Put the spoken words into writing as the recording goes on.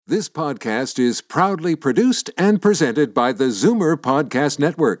This podcast is proudly produced and presented by the Zoomer Podcast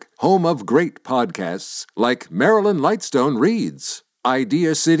Network, home of great podcasts like Marilyn Lightstone Reads,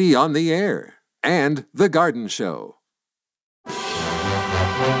 Idea City on the Air, and The Garden Show.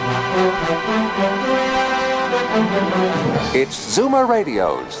 It's Zoomer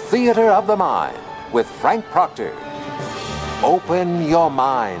Radio's Theater of the Mind with Frank Proctor. Open your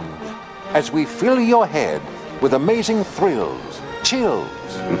mind as we fill your head with amazing thrills, chills,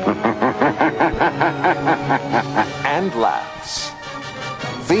 and laughs.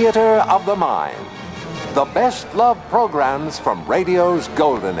 Theater of the Mind. The best love programs from radio's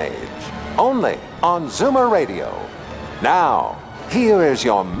golden age. Only on Zoomer Radio. Now, here is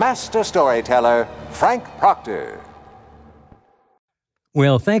your master storyteller, Frank Proctor.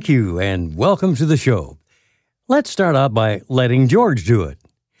 Well, thank you, and welcome to the show. Let's start out by letting George do it.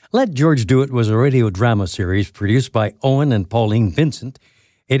 Let George Do It was a radio drama series produced by Owen and Pauline Vincent.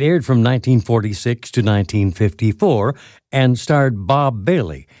 It aired from 1946 to 1954 and starred Bob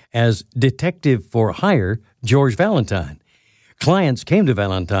Bailey as Detective for Hire George Valentine. Clients came to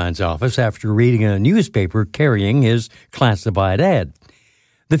Valentine's office after reading a newspaper carrying his classified ad.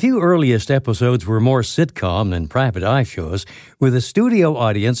 The few earliest episodes were more sitcom than private eye shows, with a studio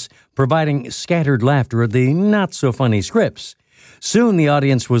audience providing scattered laughter at the not-so-funny scripts. Soon the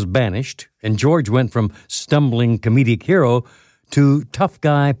audience was banished, and George went from stumbling comedic hero to tough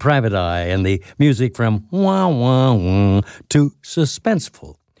guy private eye, and the music from wah wah wah to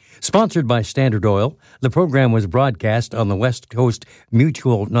suspenseful. Sponsored by Standard Oil, the program was broadcast on the West Coast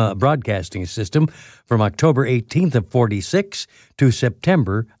Mutual Broadcasting System from October 18th of 46 to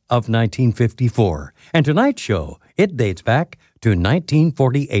September of 1954. And tonight's show, it dates back to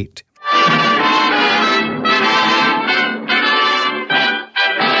 1948.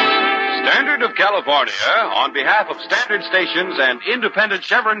 Of California, on behalf of Standard stations and independent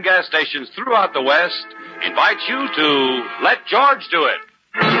Chevron gas stations throughout the West, invites you to Let George Do It.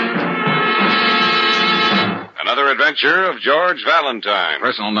 Another adventure of George Valentine.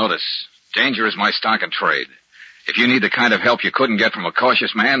 Personal notice. Danger is my stock and trade. If you need the kind of help you couldn't get from a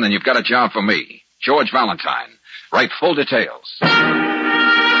cautious man, then you've got a job for me, George Valentine. Write full details.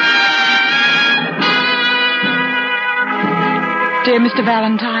 Dear Mr.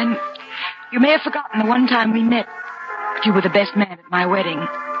 Valentine, you may have forgotten the one time we met, but you were the best man at my wedding.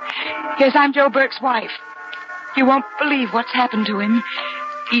 Yes, I'm Joe Burke's wife. You won't believe what's happened to him.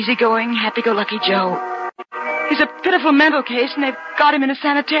 Easygoing, happy-go-lucky Joe. He's a pitiful mental case, and they've got him in a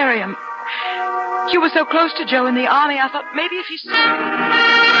sanitarium. You were so close to Joe in the Army, I thought maybe if you saw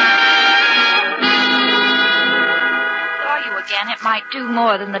you again, it might do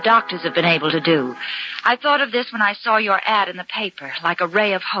more than the doctors have been able to do. I thought of this when I saw your ad in the paper, like a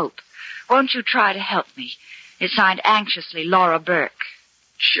ray of hope. Won't you try to help me? It's signed anxiously, Laura Burke.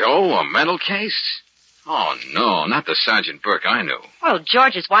 Joe, a mental case? Oh, no, not the Sergeant Burke I knew. Well,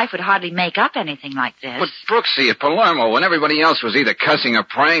 George's wife would hardly make up anything like this. But Brooksy at Palermo, when everybody else was either cussing or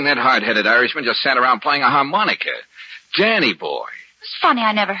praying, that hard-headed Irishman just sat around playing a harmonica. Danny boy. It's funny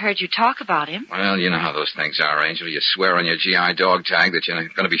I never heard you talk about him. Well, you know how those things are, Angel. You swear on your GI dog tag that you're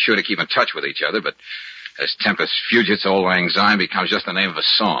going to be sure to keep in touch with each other, but as Tempest Fugit's Old Lang Syne becomes just the name of a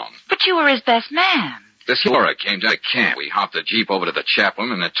song. But you were his best man. This Laura came down to camp. We hopped the Jeep over to the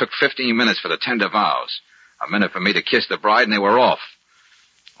chaplain, and it took 15 minutes for the tender vows. A minute for me to kiss the bride, and they were off.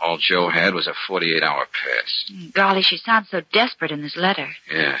 All Joe had was a 48-hour pass. Golly, she sounds so desperate in this letter.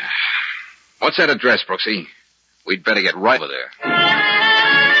 Yeah. What's that address, Brooksy? We'd better get right over there.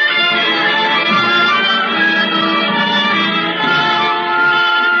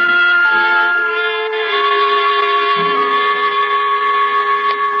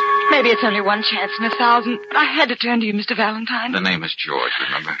 maybe it's only one chance in 1,000, but I had to turn to you, Mr. Valentine. The name is George,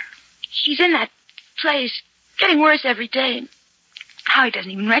 remember? He's in that place, getting worse every day. How he doesn't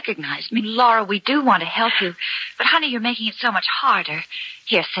even recognize me. Laura, we do want to help you, but, honey, you're making it so much harder.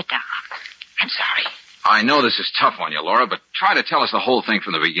 Here, sit down. I'm sorry. I know this is tough on you, Laura, but try to tell us the whole thing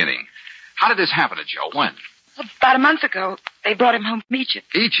from the beginning. How did this happen to Joe? When? About a month ago, they brought him home from Egypt.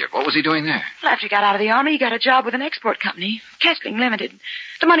 Egypt? What was he doing there? Well, after he got out of the Army, he got a job with an export company, Kessling Limited.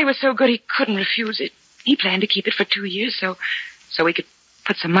 The money was so good he couldn't refuse it. He planned to keep it for 2 years so he could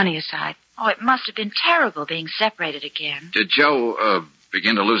put some money aside. Oh, it must have been terrible being separated again. Did Joe,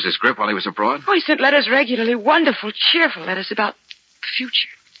 begin to lose his grip while he was abroad? Oh, he sent letters regularly, wonderful, cheerful letters about the future.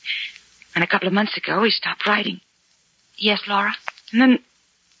 And a couple of months ago, he stopped writing. Yes, Laura? And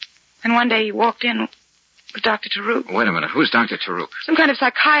then one day he walked in with Dr. Taruk. Wait a minute. Who's Dr. Taruk? Some kind of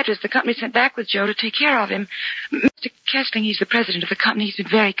psychiatrist the company sent back with Joe to take care of him. Mr. Kessling, he's the president of the company. He's been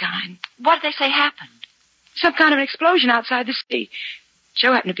very kind. What did they say happened? Some kind of an explosion outside the city.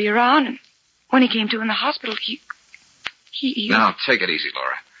 Joe happened to be around, and when he came to in the hospital, he... Now, take it easy,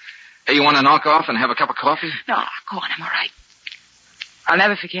 Laura. Hey, you want to knock off and have a cup of coffee? No, go on, I'm all right. I'll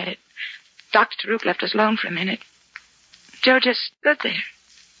never forget it. Dr. Taruk left us alone for a minute. Joe just stood there,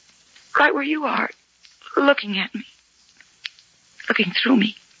 right where you are, looking at me, looking through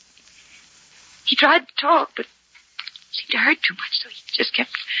me. He tried to talk, but it seemed to hurt too much, so he just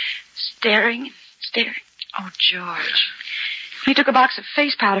kept staring and staring. Oh, George. He took a box of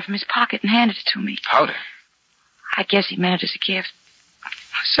face powder from his pocket and handed it to me. Powder? I guess he meant it as a gift.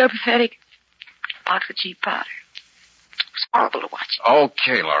 So pathetic. A box of cheap powder. It was horrible to watch.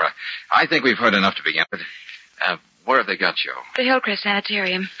 Okay, Laura. I think we've heard enough to begin with. Where have they got Joe? The Hillcrest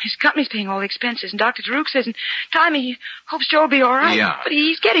Sanitarium. His company's paying all the expenses, and Dr. Taruk says in time he hopes Joe will be all right. Yeah. But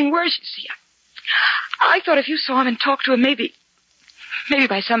he's getting worse, you see. I thought if you saw him and talked to him, maybe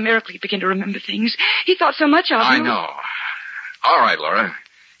by some miracle he'd begin to remember things. He thought so much of you. I know. All right, Laura.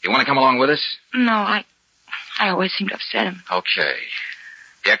 You want to come along with us? No, I always seem to upset him. Okay.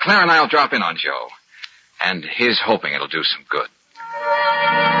 Yeah, Claire and I'll drop in on Joe. And here's hoping it'll do some good.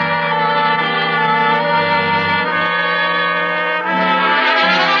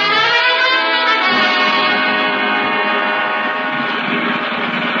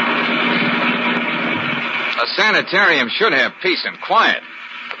 A sanitarium should have peace and quiet,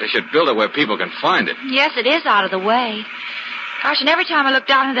 but they should build it where people can find it. Yes, it is out of the way. Gosh, and every time I look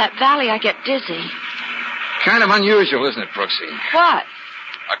down into that valley, I get dizzy. Kind of unusual, isn't it, Brooksy? What?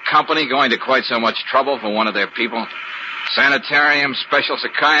 A company going to quite so much trouble for one of their people. Sanitarium special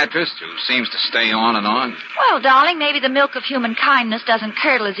psychiatrist who seems to stay on and on. Well, darling, maybe the milk of human kindness doesn't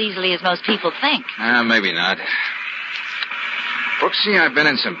curdle as easily as most people think. Maybe not. Brooksy, I've been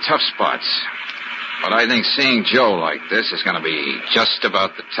in some tough spots. But I think seeing Joe like this is going to be just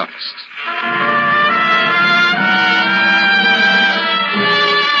about the toughest.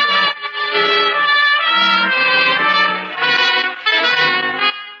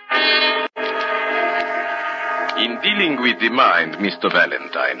 In dealing with the mind, Mr.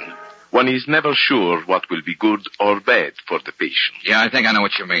 Valentine, one is never sure what will be good or bad for the patient. Yeah, I think I know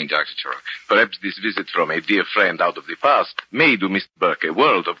what you mean, Dr. Taruk. Perhaps this visit from a dear friend out of the past may do Mr. Burke a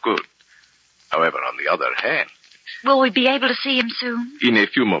world of good. However, on the other hand... Will we be able to see him soon? In a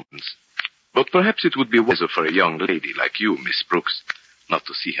few moments. But perhaps it would be wiser for a young lady like you, Miss Brooks, not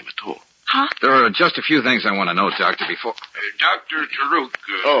to see him at all. Huh? There are just a few things I want to know, Doctor, before... Dr. Taruk.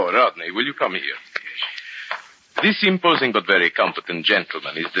 Oh, Rodney, will you come here? This imposing but very competent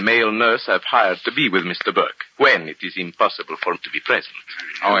gentleman is the male nurse I've hired to be with Mr. Burke when it is impossible for him to be present.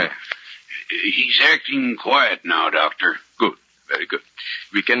 Oh, yeah. He's acting quiet now, Doctor. Good. Very good.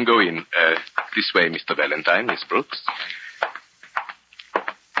 We can go in. This way, Mr. Valentine, Miss Brooks.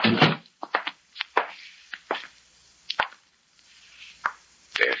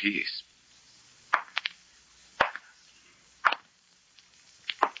 There he is.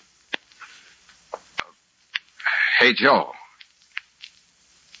 Hey, Joe.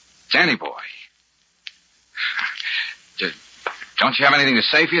 Danny boy. Don't you have anything to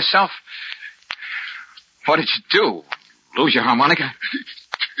say for yourself? What did you do? Lose your harmonica?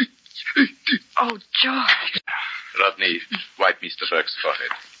 Oh, George. Rodney, wipe Mr. Burke's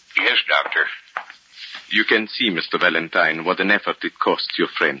forehead. Yes, Doctor. You can see, Mr. Valentine, what an effort it cost your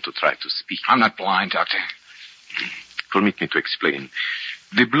friend to try to speak. I'm not blind, Doctor. Permit me to explain.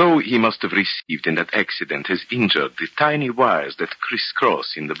 The blow he must have received in that accident has injured the tiny wires that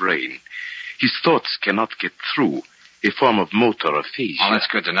crisscross in the brain. His thoughts cannot get through, a form of motor aphasia. Oh, that's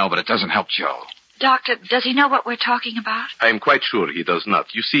good to know, but it doesn't help Joe. Doctor, does he know what we're talking about? I am quite sure he does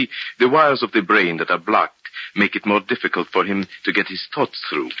not. You see, the wires of the brain that are blocked make it more difficult for him to get his thoughts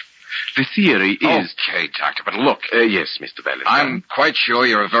through. The theory is... Okay, Doctor, but look... yes, Mr. Valentine. I'm quite sure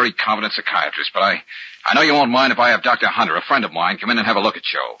you're a very competent psychiatrist, but I know you won't mind if I have Dr. Hunter, a friend of mine, come in and have a look at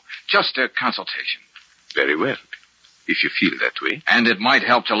Joe. Just a consultation. Very well, if you feel that way. And it might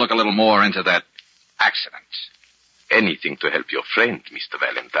help to look a little more into that accident. Anything to help your friend, Mr.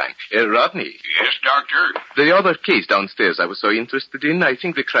 Valentine. Rodney. Yes, Doctor. The other case downstairs I was so interested in, I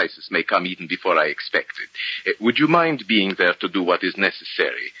think the crisis may come even before I expected. Would you mind being there to do what is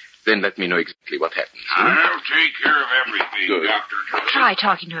necessary? Then let me know exactly what happens. I'll take care of everything, Good. Dr. Taruk. Try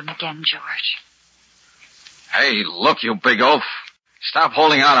talking to him again, George. Hey, look, you big oaf. Stop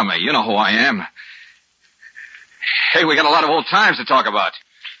holding out on me. You know who I am. Hey, we got a lot of old times to talk about.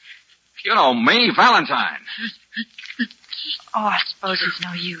 You know me, Valentine. Oh, I suppose it's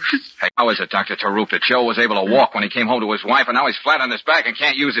no use. Hey, how is it, Dr. Taruk, that Joe was able to walk when he came home to his wife, and now he's flat on his back and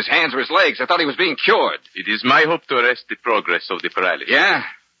can't use his hands or his legs? I thought he was being cured. It is my hope to arrest the progress of the paralysis. Yeah?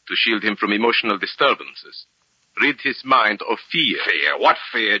 To shield him from emotional disturbances. Rid his mind of fear. Fear? What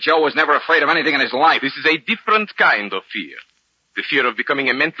fear? Joe was never afraid of anything in his life. This is a different kind of fear. The fear of becoming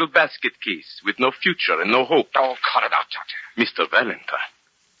a mental basket case with no future and no hope. Oh, cut it out, Doctor. Mr. Valentine,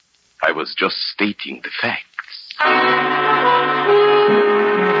 I was just stating the facts.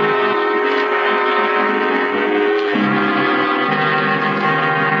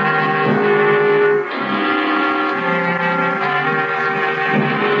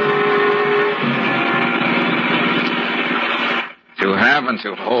 To have and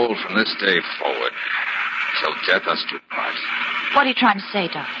to hold from this day forward, till death us do part. What are you trying to say,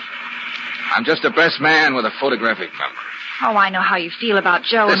 darling? I'm just a best man with a photographic memory. Oh, I know how you feel about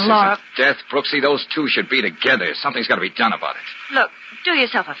Joe This and Laura. isn't death, Brooksy. Those two should be together. Something's got to be done about it. Look, do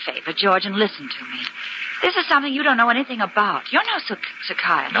yourself a favor, George, and listen to me. This is something you don't know anything about. You're no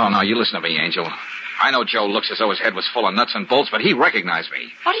psychiatrist. No, you listen to me, Angel. I know Joe looks as though his head was full of nuts and bolts, but he recognized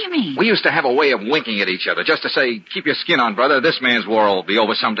me. What do you mean? We used to have a way of winking at each other, just to say, keep your skin on, brother. This man's war will be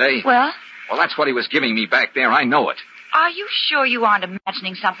over someday. Well? Well, that's what he was giving me back there. I know it. Are you sure you aren't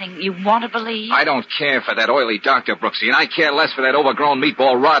imagining something you want to believe? I don't care for that oily doctor, Brooksy, and I care less for that overgrown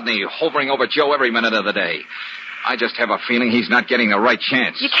meatball Rodney hovering over Joe every minute of the day. I just have a feeling he's not getting the right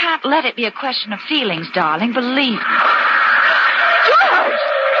chance. You can't let it be a question of feelings, darling. Believe me. George!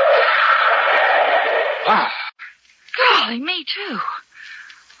 Ah. Golly, me too.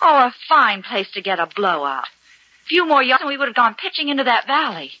 Oh, a fine place to get a blowout. A few more yards and we would have gone pitching into that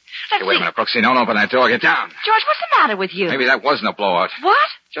valley. Let's Hey, wait a see. minute, Brooksy. Don't open that door. Get down. George, what's the matter with you? Maybe that wasn't a blowout. What?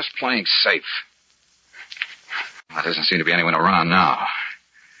 Just playing safe. Well, there doesn't seem to be anyone around now.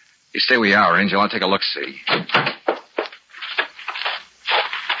 You stay where you are, Angel. I'll take a look-see. Did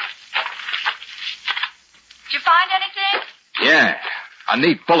you find anything? Yeah. A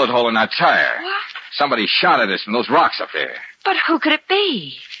neat bullet hole in that tire. What? Somebody shot at us from those rocks up there. But who could it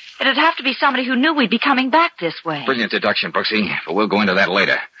be? It'd have to be somebody who knew we'd be coming back this way. Brilliant deduction, Brooksy, but we'll go into that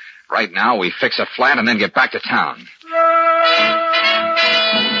later. Right now, we fix a flat and then get back to town.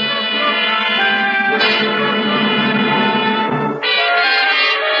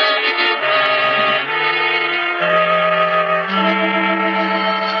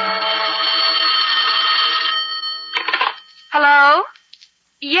 Hello?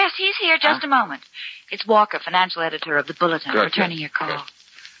 Yes, he's here. Just a moment. It's Walker, financial editor of the Bulletin, Good, returning good, your call. good.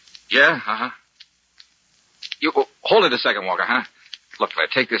 Yeah, uh-huh. You, hold it a second, Walker, huh? Look, Claire,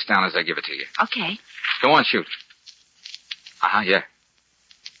 take this down as I give it to you. Okay. Go on, shoot. Uh-huh, yeah.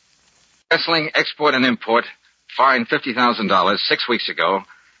 Wrestling, export and import, fined $50,000 6 weeks ago.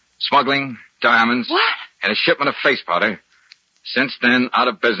 Smuggling, diamonds. What? And a shipment of face powder. Since then, out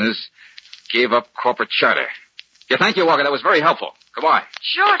of business. Gave up corporate charter. Yeah, thank you, Walker. That was very helpful. Goodbye.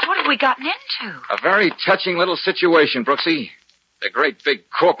 George, what have we gotten into? A very touching little situation, Brooksy. The great big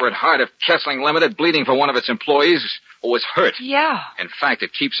corporate heart of Kessling Limited bleeding for one of its employees who was hurt. Yeah. In fact,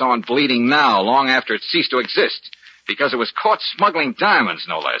 it keeps on bleeding now, long after it ceased to exist. Because it was caught smuggling diamonds,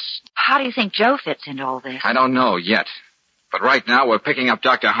 no less. How do you think Joe fits into all this? I don't know yet. But right now, we're picking up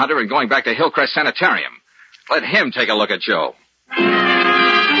Dr. Hunter and going back to Hillcrest Sanitarium. Let him take a look at Joe.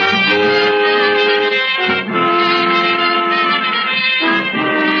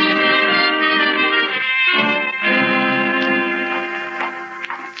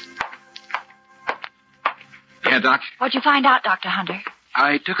 Yeah, Doc? What'd you find out, Dr. Hunter?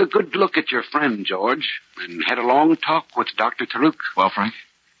 I took a good look at your friend, George, and had a long talk with Dr. Taruk. Well, Frank?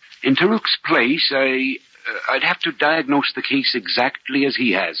 In Taruk's place, I'd have to diagnose the case exactly as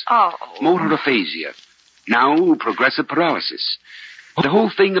he has. Oh. Motor aphasia. Now, progressive paralysis. The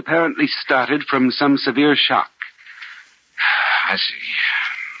whole thing apparently started from some severe shock. I see.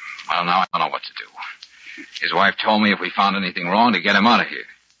 Well, now I don't know what to do. His wife told me if we found anything wrong to get him out of here.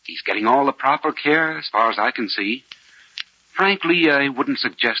 He's getting all the proper care, as far as I can see. Frankly, I wouldn't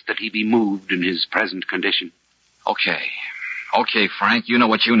suggest that he be moved in his present condition. Okay. Okay, Frank, you know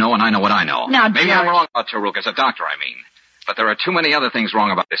what you know and I know what I know. Now, Maybe I'm George. wrong about Taruk as a doctor, I mean. But there are too many other things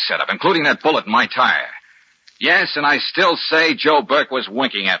wrong about this setup, including that bullet in my tire. Yes, and I still say Joe Burke was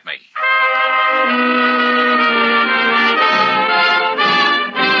winking at me.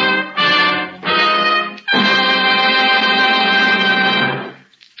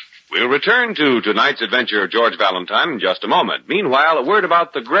 We'll return to tonight's adventure of George Valentine in just a moment. Meanwhile, a word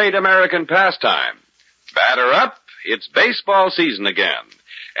about the great American pastime. Batter up, it's baseball season again.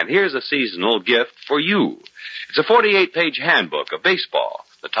 And here's a seasonal gift for you. It's a 48-page handbook of baseball.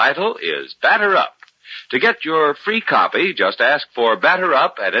 The title is Batter Up. To get your free copy, just ask for Batter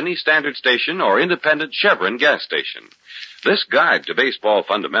Up at any standard station or independent Chevron gas station. This guide to baseball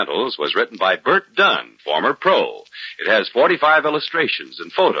fundamentals was written by Bert Dunn, former pro. It has 45 illustrations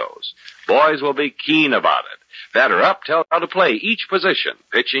and photos. Boys will be keen about it. Batter Up tells how to play each position,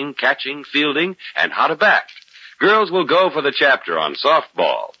 pitching, catching, fielding, and how to bat. Girls will go for the chapter on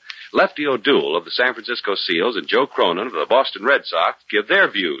softball. Lefty O'Doul of the San Francisco Seals and Joe Cronin of the Boston Red Sox give their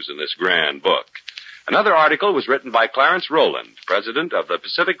views in this grand book. Another article was written by Clarence Rowland, president of the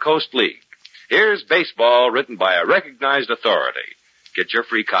Pacific Coast League. Here's baseball written by a recognized authority. Get your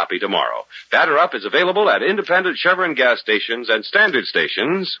free copy tomorrow. Batter Up is available at independent Chevron gas stations and standard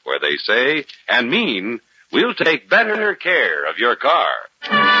stations where they say and mean, we'll take better care of your car.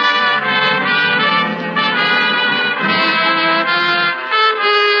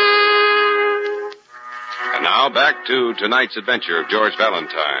 And now back to tonight's adventure of George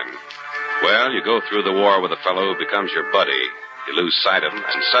Valentine. Well, you go through the war with a fellow who becomes your buddy. You lose sight of him,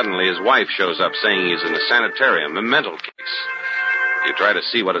 and suddenly his wife shows up saying he's in a sanitarium, a mental case. You try to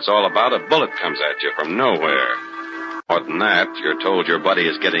see what it's all about, a bullet comes at you from nowhere. More than that, you're told your buddy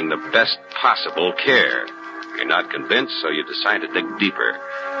is getting the best possible care. You're not convinced, so you decide to dig deeper.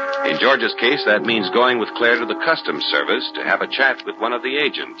 In George's case, that means going with Claire to the Customs Service to have a chat with one of the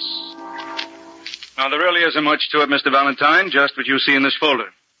agents. Now, there really isn't much to it, Mr. Valentine, just what you see in this folder.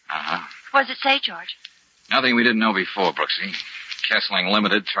 Uh-huh. What does it say, George? Nothing we didn't know before, Brooksy. Kessling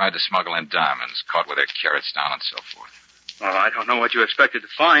Limited tried to smuggle in diamonds, caught with their carrots down and so forth. Well, I don't know what you expected to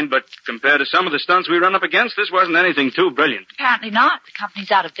find, but compared to some of the stunts we run up against, this wasn't anything too brilliant. Apparently not. The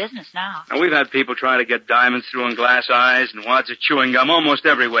company's out of business now. Now, we've had people try to get diamonds through in glass eyes and wads of chewing gum almost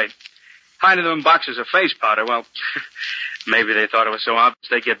every way. Hiding them in boxes of face powder, well, maybe they thought it was so obvious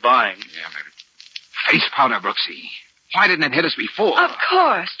they'd get buying. Yeah, maybe. Face powder, Brooksy. Why didn't it hit us before? Of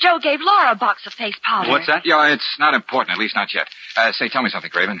course. Joe gave Laura a box of face powder. What's that? Yeah, it's not important, at least not yet. Say, tell me something,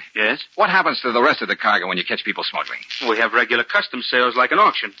 Craven. Yes? What happens to the rest of the cargo when you catch people smuggling? We have regular customs sales like an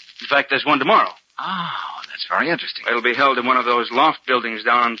auction. In fact, there's one tomorrow. Oh, that's very interesting. It'll be held in one of those loft buildings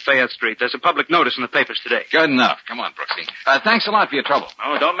down on Fayette Street. There's a public notice in the papers today. Good enough. Come on, Brooksy. Thanks a lot for your trouble.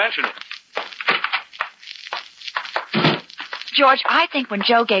 Oh, don't mention it. George, I think when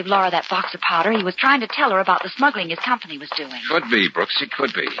Joe gave Laura that box of powder, he was trying to tell her about the smuggling his company was doing. Could be, Brooksy,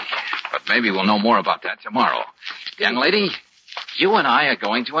 could be. But maybe we'll know more about that tomorrow. Young lady, you and I are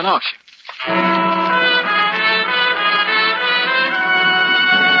going to an auction.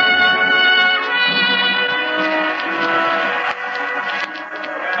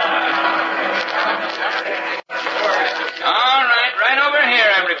 All right over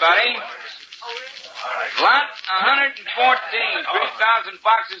here, everybody. Lot 114, 3,000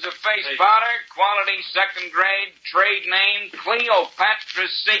 boxes of face powder, quality second grade, trade name Cleopatra's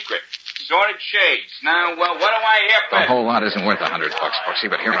Secret. Sorted shades. Now, what do I hear? The whole lot isn't worth $100, Brooksy,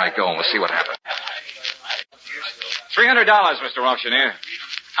 but here I go, and we'll see what happens. $300, Mr. Auctioneer.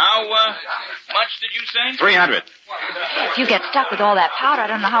 How much did you say? $300. If you get stuck with all that powder, I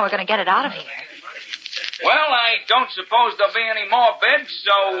don't know how we're going to get it out of here. Well, I don't suppose there'll be any more bids,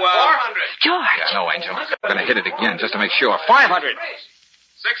 so, 400. George. Yeah, no, Angel. I'm going to hit it again just to make sure. 500. 600.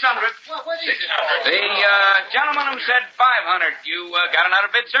 600. The gentleman who said 500, you got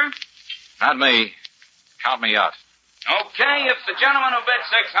another bid, sir? Not me. Count me out. Okay, if the gentleman who bid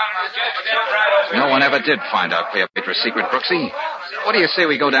 600 just come right over. No one ever did find out Cleopatra's Secret, Brooksy. What do you say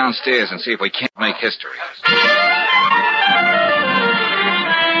we go downstairs and see if we can't make history?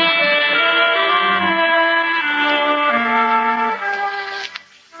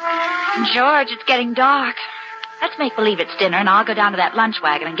 George, it's getting dark. Let's make believe it's dinner, and I'll go down to that lunch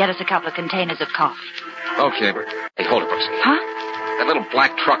wagon and get us a couple of containers of coffee. Okay, hey, hold it, Brooksy. Huh? That little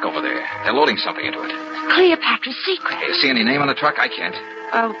black truck over there. They're loading something into it. Cleopatra's Secret. Hey, you see any name on the truck? I can't.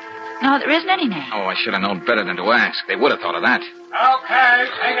 Oh, no, there isn't any name. Oh, I should have known better than to ask. They would have thought of that. Okay,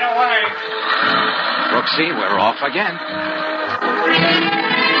 take it away. Brooksy, we're off again.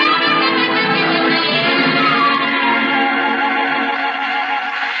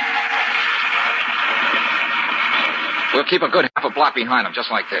 We'll keep a good half a block behind them,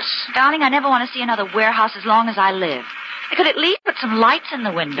 just like this. Darling, I never want to see another warehouse as long as I live. I could at least put some lights in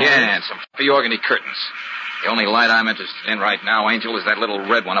the windows. Yeah, and some mahogany curtains. The only light I'm interested in right now, Angel, is that little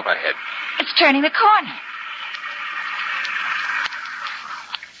red one up ahead. It's turning the corner.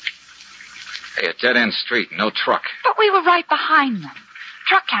 Hey, a dead-end street, no truck. But we were right behind them.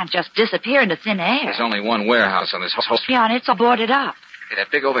 Truck can't just disappear into thin air. There's only one warehouse on this whole street. Yeah, and it's all boarded up. Hey, that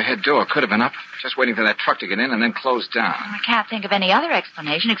big overhead door could have been up, just waiting for that truck to get in and then close down. I can't think of any other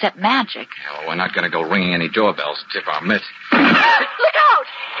explanation except magic. Yeah, well, we're not going to go ringing any doorbells and tip our mitt. Look out!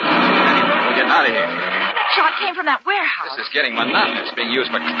 Anyway, we're getting out of here. That shot came from that warehouse. This is getting monotonous, being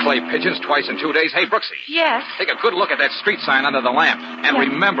used for clay pigeons twice in 2 days. Hey, Brooksy. Yes? Take a good look at that street sign under the lamp, and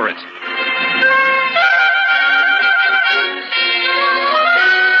remember it.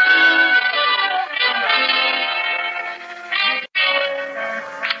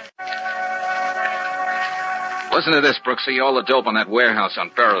 Listen to this, Brooksy. All the dope on that warehouse on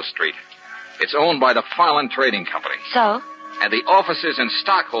Barrow Street. It's owned by the Farland Trading Company. So? And the officers and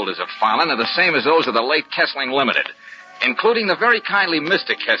stockholders of Farland are the same as those of the late Kessling Limited, including the very kindly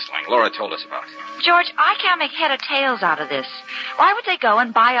Mr. Kessling Laura told us about. George, I can't make head or tails out of this. Why would they go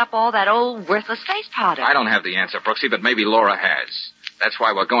and buy up all that old worthless face powder? I don't have the answer, Brooksy, but maybe Laura has. That's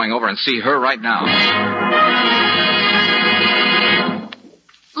why we're going over and see her right now.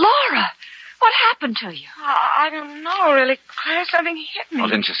 Laura, what happened to you? I don't know, really, Claire. Something hit me. Well,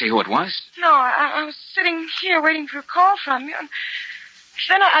 didn't you see who it was? No, I was sitting here waiting for a call from you, and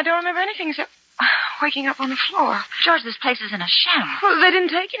then I don't remember anything except waking up on the floor. George, this place is in a shambles. Well, they didn't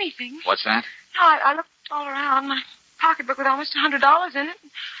take anything. What's that? No, I looked all around. My pocketbook with almost $100 in it.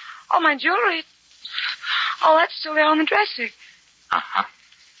 And all my jewelry. All that's still there on the dresser. Uh-huh.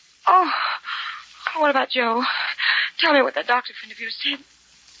 Oh, what about Joe? Tell me what that doctor friend of yours said.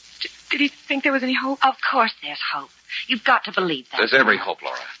 Did he think there was any hope? Of course there's hope. You've got to believe that. There's every hope,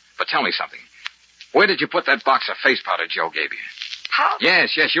 Laura. But tell me something. Where did you put that box of face powder Joe gave you? How?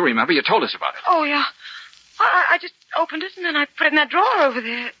 Yes, you remember. You told us about it. Oh, yeah. I just opened it and then I put it in that drawer over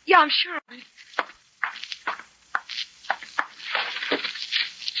there. Yeah, I'm sure of it.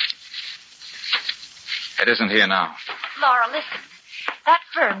 It isn't here now. Laura, listen. That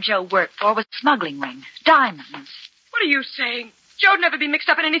firm Joe worked for was a smuggling ring. Diamonds. What are you saying? Joe'd never be mixed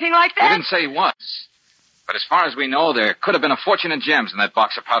up in anything like He that. didn't say he was. But as far as we know, there could have been a fortune in gems in that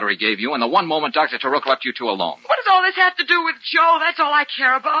box of powder he gave you, and the one moment Dr. Taruk left you two alone. What does all this have to do with Joe? That's all I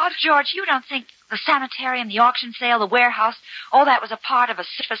care about. George, you don't think the sanitarium, the auction sale, the warehouse, all that was a part of a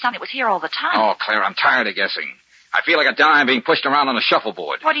sit for something that was here all the time? Oh, Claire, I'm tired of guessing. I feel like a dime being pushed around on a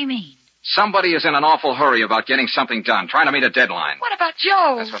shuffleboard. What do you mean? Somebody is in an awful hurry about getting something done, trying to meet a deadline. What about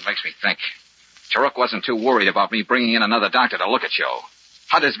Joe? That's what makes me think. Taruk wasn't too worried about me bringing in another doctor to look at Joe.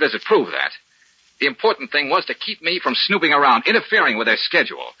 How'd his visit prove that? The important thing was to keep me from snooping around, interfering with their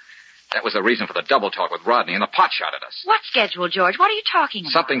schedule. That was the reason for the double talk with Rodney and the pot shot at us. What schedule, George? What are you talking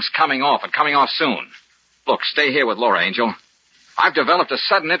about? Something's coming off, and coming off soon. Look, stay here with Laura, Angel. I've developed a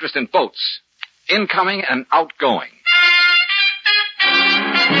sudden interest in boats. Incoming and outgoing.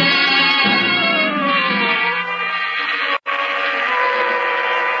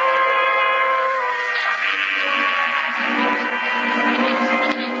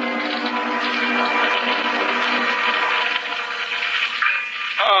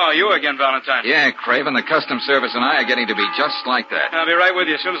 Oh, you again, Valentine. Yeah, Craven, the Customs Service and I are getting to be just like that. I'll be right with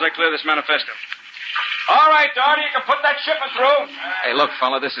you as soon as I clear this manifesto. All right, Doherty, you can put that shipment through. Hey, look,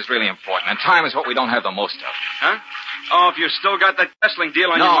 fella, this is really important, and time is what we don't have the most of. Huh? Oh, if you've still got that wrestling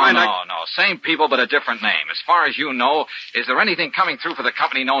deal on your mind... No. Same people, but a different name. As far as you know, is there anything coming through for the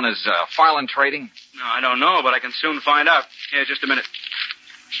company known as Farland Trading? No, I don't know, but I can soon find out. Here, just a minute.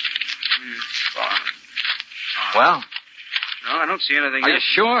 Well? No, I don't see anything Are yet. you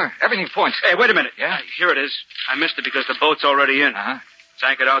sure? Everything points... Hey, wait a minute. Yeah? Here it is. I missed it because the boat's already in. Uh-huh. It's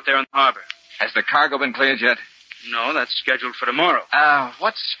anchored out there in the harbor. Has the cargo been cleared yet? No, that's scheduled for tomorrow.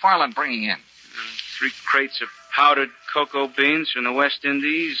 What's Farland bringing in? 3 crates of powdered cocoa beans from the West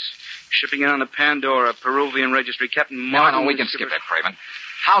Indies, shipping in on the Pandora, Peruvian registry. Captain Martin... No, we can skip that, Craven.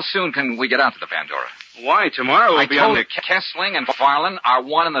 How soon can we get out to the Pandora? Why? Tomorrow we'll be on the... Kessling and Farland are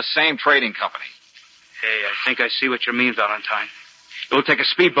one and the same trading company. Hey, I think I see what you mean, Valentine. We'll take a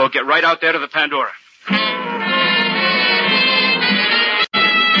speedboat, get right out there to the Pandora.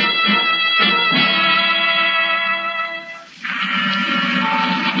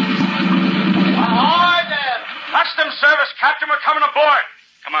 Ahoy there! Customs Service, Captain, we're coming aboard.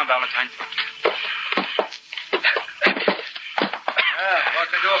 Come on, Valentine. What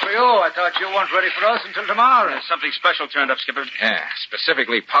can I do for you? I thought you weren't ready for us until tomorrow. Something special turned up, Skipper. Yeah,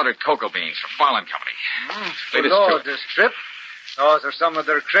 specifically powdered cocoa beans for Farland Company. Good Lord, this trip. Those are some of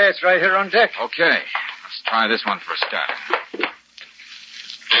their crates right here on deck. Okay, let's try this one for a start.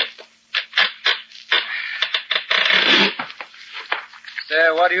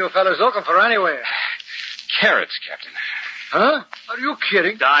 Say, what are you fellas looking for anyway? Carrots, Captain. Huh? Are you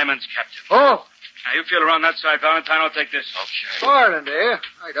kidding? Diamonds, Captain. Oh, Now, you feel around that side, Valentine. I'll take this. Okay. Farland, eh?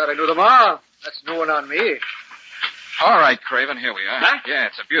 I thought I knew them all. That's new one on me. All right, Craven, here we are. Huh? Yeah,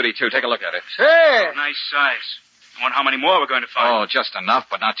 it's a beauty, too. Take a look at it. Say! Nice size. I wonder how many more we're going to find. Oh, just enough,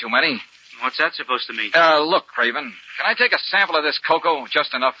 but not too many. What's that supposed to mean? Look, Craven, can I take a sample of this cocoa?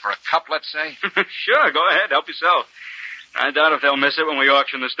 Just enough for a cup, let's say? Sure, go ahead. Help yourself. I doubt if they'll miss it when we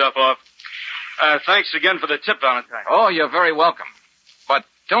auction the stuff off. Thanks again for the tip, Valentine. Oh, you're very welcome. But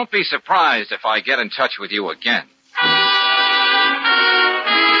don't be surprised if I get in touch with you again.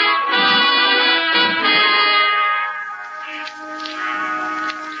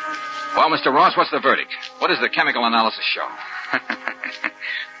 Well, Mr. Ross, what's the verdict? What does the chemical analysis show?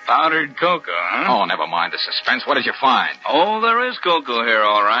 Powdered cocoa, huh? Oh, never mind the suspense. What did you find? Oh, there is cocoa here,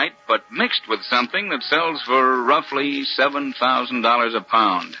 all right, but mixed with something that sells for roughly $7,000 a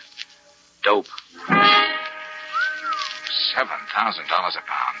pound. Dope. $7,000 a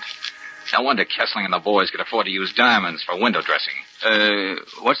pound. No wonder Kessling and the boys could afford to use diamonds for window dressing.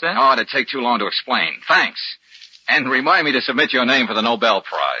 What's that? Oh, it'd take too long to explain. Thanks. And remind me to submit your name for the Nobel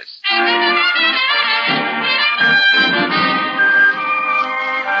Prize.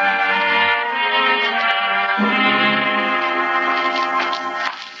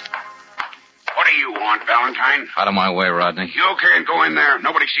 What do you want, Valentine? Out of my way, Rodney. You can't go in there.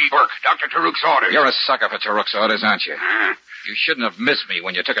 Nobody sees Burke. Dr. Taruk's orders. You're a sucker for Taruk's orders, aren't you? You shouldn't have missed me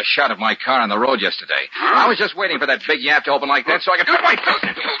when you took a shot at my car on the road yesterday. I was just waiting for that big yap to open like that so I could...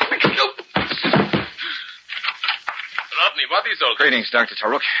 Rodney, what is all this? Greetings, Dr.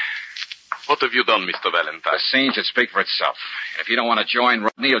 Taruk. What have you done, Mr. Valentine? The scene should speak for itself. And if you don't want to join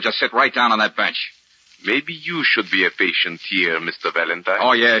Rodney, you'll just sit right down on that bench. Maybe you should be a patient here, Mr. Valentine.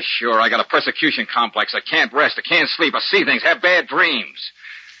 Oh, yeah, sure. I got a persecution complex. I can't rest. I can't sleep. I see things, have bad dreams.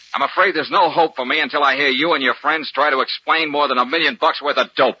 I'm afraid there's no hope for me until I hear you and your friends try to explain more than $1 million worth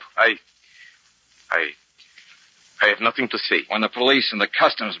of dope. I have nothing to say. When the police and the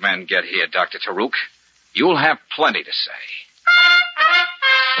customs men get here, Dr. Taruk, you'll have plenty to say.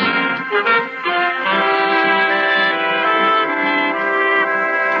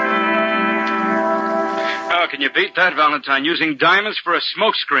 How can you beat that, Valentine? Using diamonds for a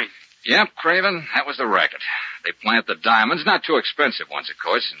smokescreen. Yep, Craven, that was the racket. They plant the diamonds, not too expensive ones, of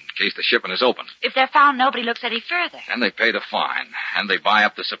course, in case the shipment is open. If they're found, nobody looks any further. And they pay the fine. And they buy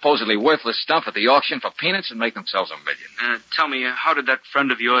up the supposedly worthless stuff at the auction for peanuts and make themselves $1 million. Tell me, how did that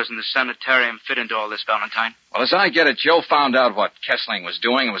friend of yours in the sanitarium fit into all this, Valentine? Well, as I get it, Joe found out what Kessling was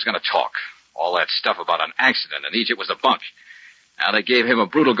doing and was going to talk. All that stuff about an accident in Egypt was a bunk. Now, they gave him a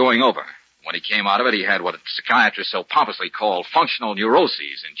brutal going over. When he came out of it, he had what psychiatrists so pompously call functional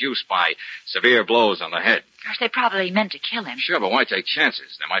neuroses, induced by severe blows on the head. Gosh, they probably meant to kill him. Sure, but why take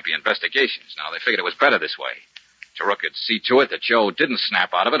chances? There might be investigations. Now, they figured it was better this way. Taruk could see to it that Joe didn't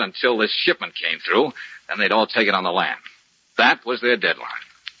snap out of it until this shipment came through. Then they'd all take it on the lam. That was their deadline.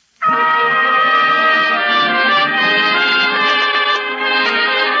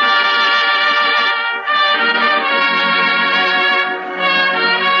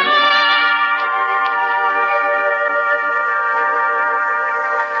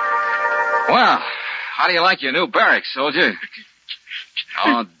 Well, how do you like your new barracks, soldier?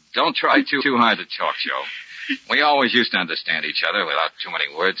 Oh, don't try too hard to talk, Joe. We always used to understand each other without too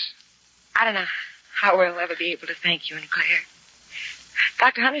many words. I don't know how we'll ever be able to thank you and Claire.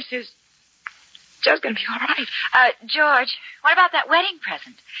 Dr. Hunter says Joe's going to be all right. George, what about that wedding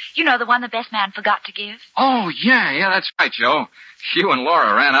present? You know, the one the best man forgot to give? Oh, yeah, that's right, Joe. You and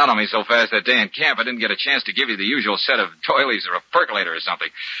Laura ran out on me so fast that day in camp, I didn't get a chance to give you the usual set of doilies or a percolator or something.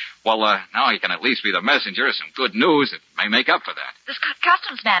 Well, now you can at least be the messenger of some good news that may make up for that. The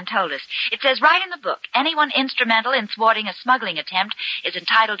customs man told us. It says right in the book, anyone instrumental in thwarting a smuggling attempt is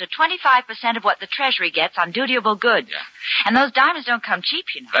entitled to 25% of what the Treasury gets on dutiable goods. Yeah. And those diamonds don't come cheap,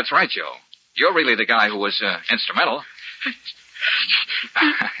 you know. That's right, Joe. You're really the guy who was instrumental.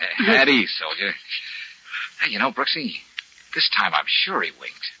 At ease, soldier. Hey, you know, Brooksy, this time I'm sure he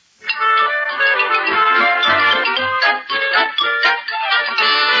winked.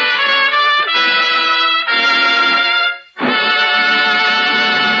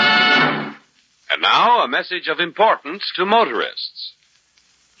 And now, a message of importance to motorists.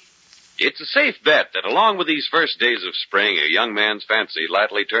 It's a safe bet that along with these first days of spring, a young man's fancy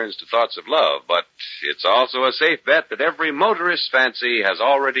lightly turns to thoughts of love. But it's also a safe bet that every motorist's fancy has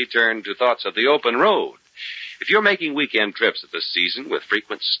already turned to thoughts of the open road. If you're making weekend trips at this season with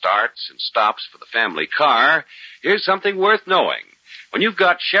frequent starts and stops for the family car, here's something worth knowing. When you've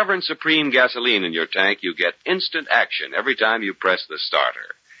got Chevron Supreme gasoline in your tank, you get instant action every time you press the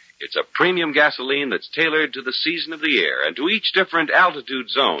starter. It's a premium gasoline that's tailored to the season of the year and to each different altitude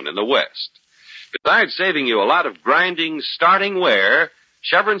zone in the West. Besides saving you a lot of grinding, starting wear,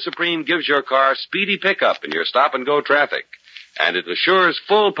 Chevron Supreme gives your car speedy pickup in your stop-and-go traffic. And it assures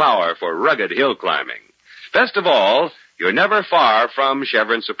full power for rugged hill climbing. Best of all, you're never far from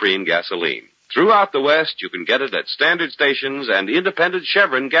Chevron Supreme gasoline. Throughout the West, you can get it at standard stations and independent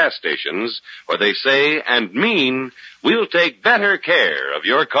Chevron gas stations, where they say and mean, we'll take better care of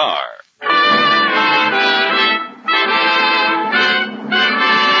your car.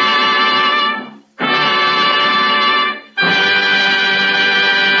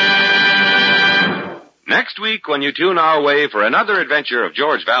 Next week, when you tune our way for another adventure of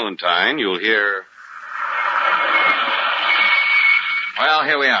George Valentine, you'll hear... Well,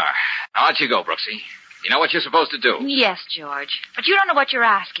 here we are. Now, out you go, Brooksy. You know what you're supposed to do. Yes, George. But you don't know what you're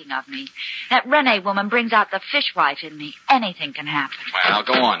asking of me. That Renee woman brings out the fishwife in me. Anything can happen. Well,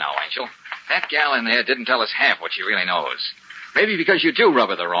 go on now, Angel. That gal in there didn't tell us half what she really knows. Maybe because you do rub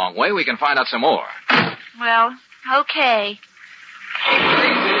her the wrong way, we can find out some more. Well, okay.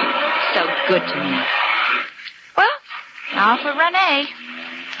 So good to me. Well, now for Renee.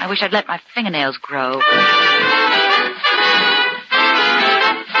 I wish I'd let my fingernails grow.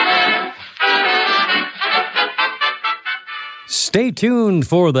 Stay tuned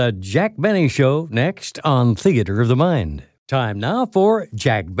for the Jack Benny Show next on Theater of the Mind. Time now for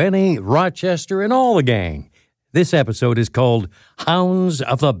Jack Benny, Rochester, and all the gang. This episode is called Hounds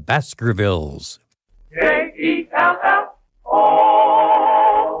of the Baskervilles. J-E-L-L-O.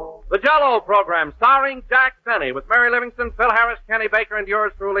 The Jell-O program starring Jack Benny with Mary Livingston, Phil Harris, Kenny Baker, and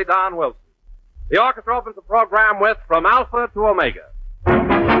yours truly, Don Wilson. The orchestra opens the program with From Alpha to Omega.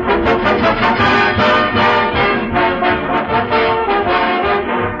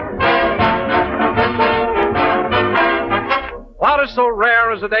 What is so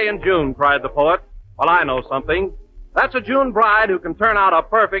rare as a day in June, cried the poet. Well, I know something. That's a June bride who can turn out a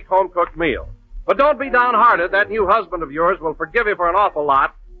perfect home-cooked meal. But don't be downhearted. That new husband of yours will forgive you for an awful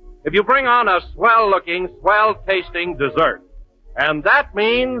lot if you bring on a swell-looking, swell-tasting dessert. And that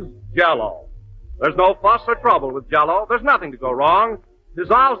means Jell-O. There's no fuss or trouble with Jell-O. There's nothing to go wrong.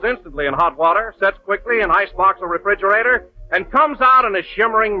 Dissolves instantly in hot water, sets quickly in icebox or refrigerator, and comes out in a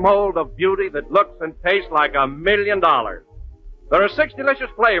shimmering mold of beauty that looks and tastes like $1 million. There are 6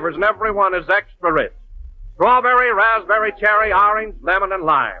 delicious flavors, and every one is extra rich. Strawberry, raspberry, cherry, orange, lemon, and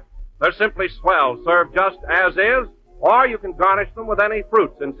lime. They're simply swell, served just as is, or you can garnish them with any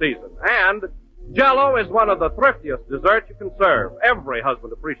fruits in season. And Jell-O is one of the thriftiest desserts you can serve. Every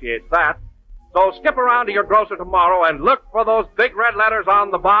husband appreciates that. So skip around to your grocer tomorrow and look for those big red letters on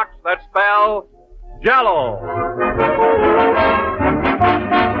the box that spell Jell-O.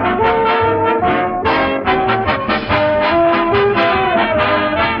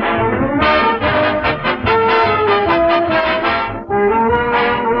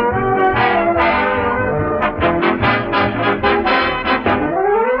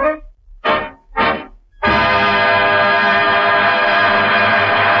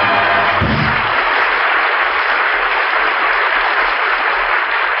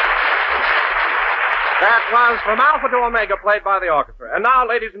 From Alpha to Omega, played by the orchestra. And now,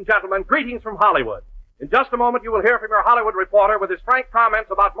 ladies and gentlemen, greetings from Hollywood. In just a moment, you will hear from your Hollywood reporter with his frank comments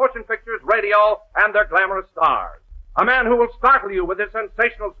about motion pictures, radio, and their glamorous stars. A man who will startle you with his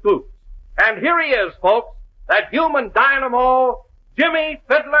sensational scoops. And here he is, folks, that human dynamo, Jimmy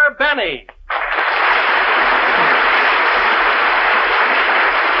Fiddler Benny.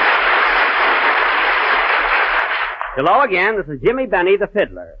 Hello again, this is Jimmy Benny, the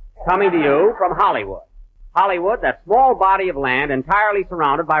Fiddler, coming to you from Hollywood. Hollywood, that small body of land entirely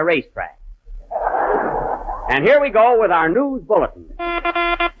surrounded by racetracks. And here we go with our news bulletin.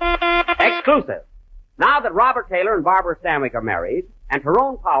 Exclusive. Now that Robert Taylor and Barbara Stanwyck are married, and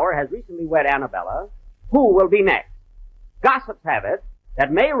Tyrone Power has recently wed Annabella, who will be next? Gossips have it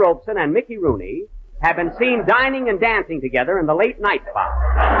that May Robeson and Mickey Rooney have been seen dining and dancing together in the late night spot.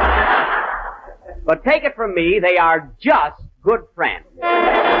 But take it from me, they are just good friends.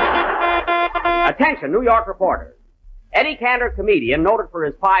 Attention, New York reporters. Eddie Cantor, comedian, noted for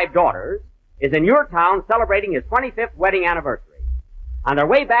his 5 daughters, is in your town celebrating his 25th wedding anniversary. On their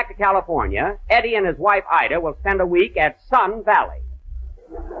way back to California, Eddie and his wife Ida will spend a week at Sun Valley.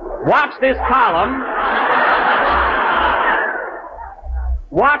 Watch this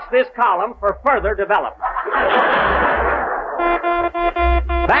column for further development.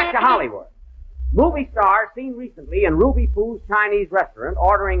 Back to Hollywood. Movie stars seen recently in Ruby Foo's Chinese restaurant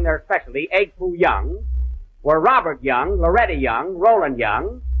ordering their specialty, Egg Foo Young, were Robert Young, Loretta Young, Roland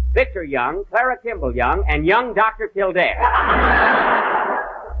Young, Victor Young, Clara Kimball Young, and young Dr. Kildare.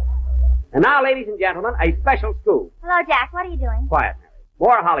 And now, ladies and gentlemen, a special scoop. Hello, Jack. What are you doing? Quiet, Mary.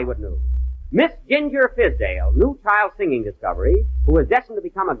 More Hollywood news. Miss Ginger Fizdale, new child singing discovery, who is destined to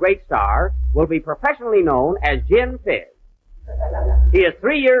become a great star, will be professionally known as Gin Fizz. She is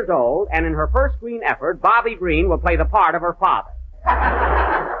 3 years old, and in her first screen effort, Bobby Green will play the part of her father.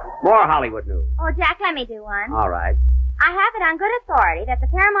 More Hollywood news. Oh, Jack, let me do one. All right. I have it on good authority that the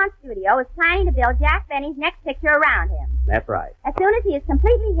Paramount Studio is planning to build Jack Benny's next picture around him. That's right. As soon as he is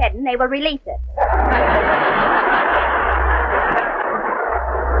completely hidden, they will release it.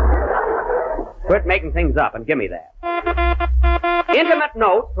 Quit making things up and give me that. Intimate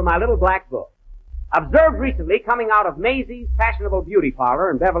notes from my little black book. observed recently coming out of Maisie's fashionable beauty parlor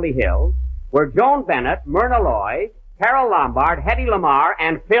in Beverly Hills were Joan Bennett, Myrna Loy, Carol Lombard, Hedy Lamarr,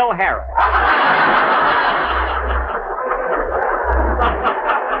 and Phil Harris.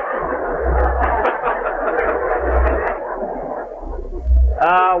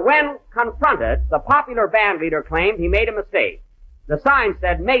 When confronted, the popular band leader claimed he made a mistake. The sign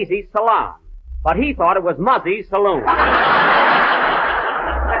said Maisie's Salon, but he thought it was Muzzie's Saloon.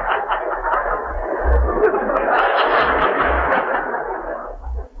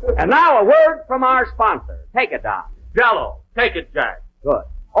 And now a word from our sponsor. Take it, Don. Jell-O. Take it, Jack. Good.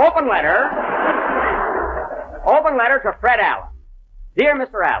 Open letter to Fred Allen. Dear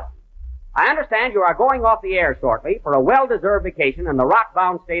Mr. Allen, I understand you are going off the air shortly for a well-deserved vacation in the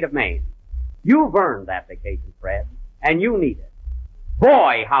rock-bound state of Maine. You've earned that vacation, Fred, and you need it.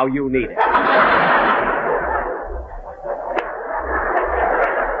 Boy, how you need it.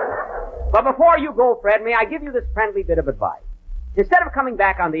 But before you go, Fred, may I give you this friendly bit of advice? Instead of coming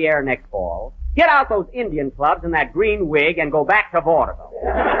back on the air next fall, get out those Indian clubs and that green wig and go back to vaudeville.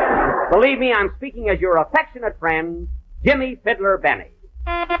 Believe me, I'm speaking as your affectionate friend, Jimmy Fiddler Benny.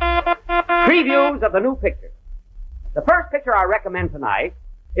 Previews of the new picture. The first picture I recommend tonight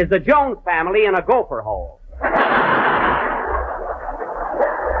is the Jones family in a gopher hole.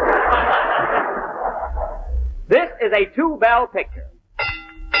 This is a 2-bell picture.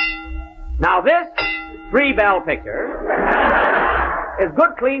 Now this 3-bell picture is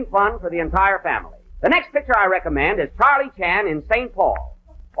good, clean fun for the entire family. The next picture I recommend is Charlie Chan in St. Paul,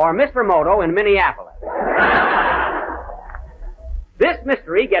 or Mr. Moto in Minneapolis. This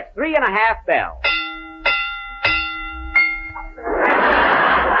mystery gets 3.5 bells.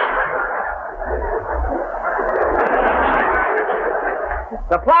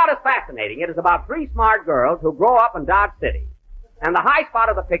 The plot is fascinating. It is about 3 smart girls who grow up in Dodge City. And the high spot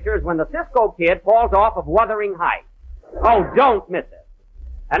of the picture is when the Cisco Kid falls off of Wuthering Heights. Oh, don't miss it.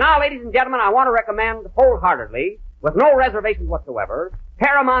 And now, ladies and gentlemen, I want to recommend wholeheartedly, with no reservations whatsoever,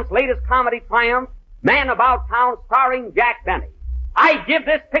 Paramount's latest comedy triumph, Man About Town, starring Jack Benny. I give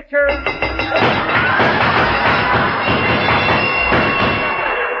this picture...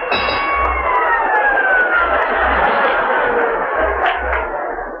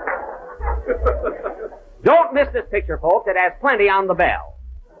 Don't miss this picture, folks. It has plenty on the bell.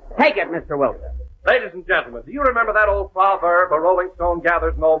 Take it, Mr. Wilson. Ladies and gentlemen, do you remember that old proverb, a rolling stone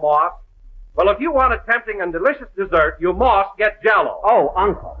gathers no moss? Well, if you want a tempting and delicious dessert, you must get Jell-O. Oh,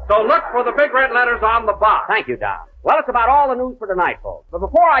 Uncle. So look for the big red letters on the box. Thank you, Don. Well, it's about all the news for tonight, folks. But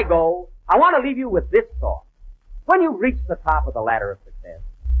before I go, I want to leave you with this thought. When you reach the top of the ladder of success,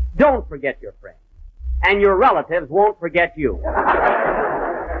 don't forget your friends. And your relatives won't forget you.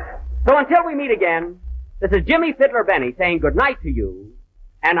 So until we meet again, this is Jimmy Fiddler Benny saying good night to you.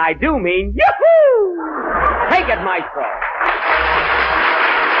 And I do mean yoo-hoo! Take it, Maestro.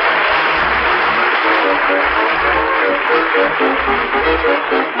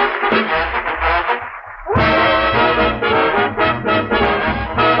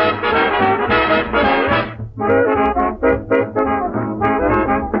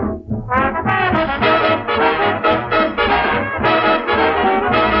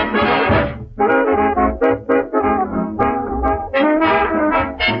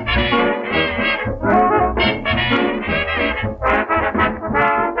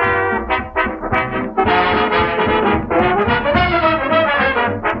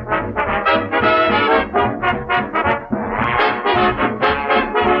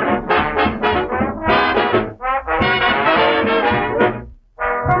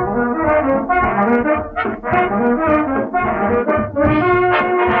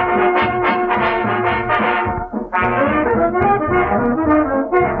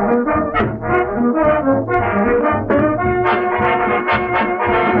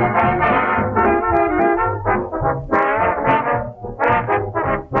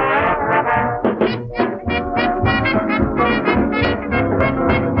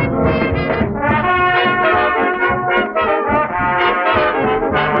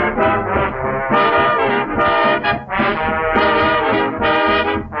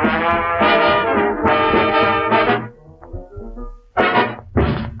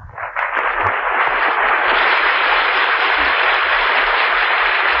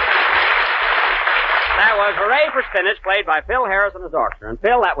 Played by Phil Harris and his orchestra. And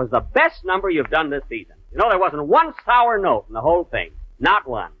Phil, that was the best number you've done this season. You know, there wasn't one sour note in the whole thing. Not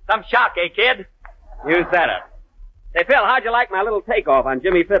one. Some shock, eh, kid? You said it. Say, Phil, how'd you like my little takeoff on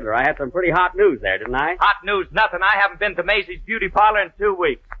Jimmy Fiddler? I had some pretty hot news there, didn't I? Hot news, nothing. I haven't been to Maisie's beauty parlor in 2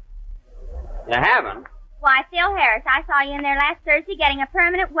 weeks. You haven't? Why, Phil Harris, I saw you in there last Thursday getting a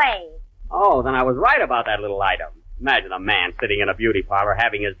permanent wave. Oh, then I was right about that little item. Imagine a man sitting in a beauty parlor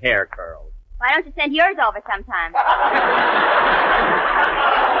having his hair curled. Why don't you send yours over sometime?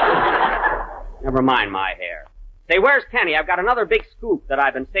 Never mind my hair. Say, where's Kenny? I've got another big scoop that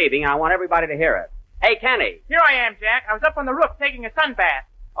I've been saving, and I want everybody to hear it. Hey, Kenny. Here I am, Jack. I was up on the roof taking a sun bath.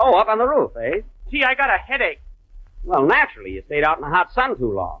 Oh, up on the roof, eh? Gee, I got a headache. Well, naturally, you stayed out in the hot sun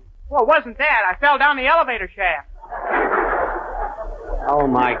too long. Well, it wasn't that. I fell down the elevator shaft. Oh,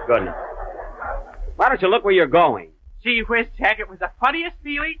 my goodness. Why don't you look where you're going? Gee whiz, Jack, it was the funniest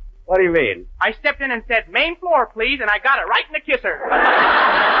feeling. What do you mean? I stepped in and said, main floor, please, and I got it right in the kisser.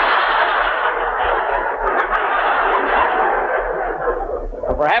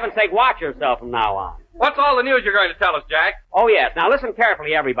 Well, for heaven's sake, watch yourself from now on. What's all the news you're going to tell us, Jack? Oh, yes. Now, listen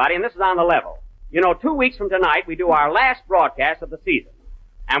carefully, everybody, and this is on the level. You know, 2 weeks from tonight, we do our last broadcast of the season.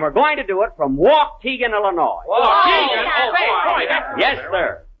 And we're going to do it from Waukegan, Illinois. Waukegan? Oh, boy. Yes,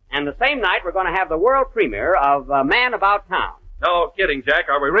 sir. And the same night, we're going to have the world premiere of Man About Town. No kidding, Jack.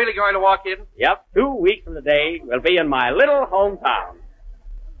 Are we really going to walk in? Yep. 2 weeks from today, we'll be in my little hometown.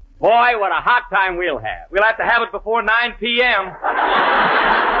 Boy, what a hot time we'll have. We'll have to have it before 9 p.m.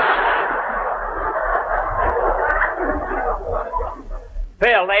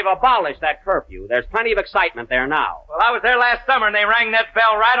 Phil, they've abolished that curfew. There's plenty of excitement there now. Well, I was there last summer, and they rang that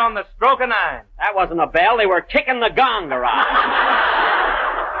bell right on the stroke of 9. That wasn't a bell. They were kicking the gong around.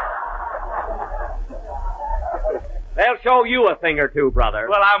 They'll show you a thing or two, brother.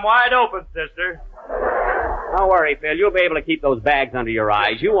 Well, I'm wide open, sister. Don't worry, Phil. You'll be able to keep those bags under your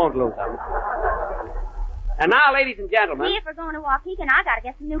eyes. You won't lose them. And now, ladies and gentlemen... Me, if we're going to Waukegan, I gotta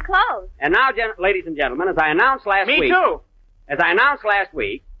get some new clothes. And now, ladies and gentlemen, as I announced last week... Me too. As I announced last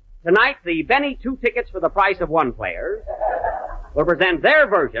week, tonight the Benny 2 tickets for the price of 1 players will present their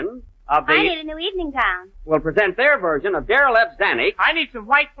version of the... I need a new evening gown. Will present their version of Darryl F. Zanuck... I need some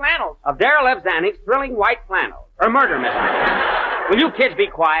white flannels. Of Darryl F. Zanuck's thrilling white flannels. Or murder mystery. Will you kids be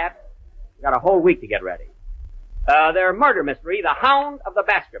quiet? We've got a whole week to get ready. Their murder mystery, The Hound of the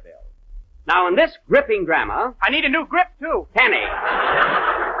Baskervilles. Now, in this gripping drama... I need a new grip, too. Kenny.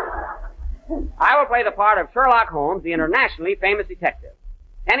 I will play the part of Sherlock Holmes, the internationally famous detective.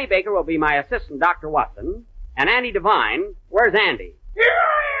 Kenny Baker will be my assistant, Dr. Watson. And Andy Devine, where's Andy? Here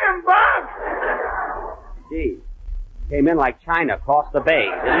I am, Bob! Gee, came in like China across the bay,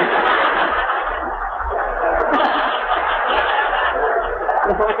 didn't he?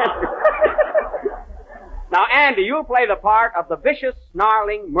 Now, Andy, you'll play the part of the vicious,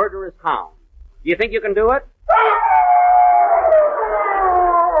 snarling, murderous hound. Do you think you can do it?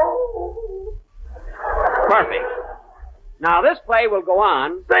 Perfect. Now, this play will go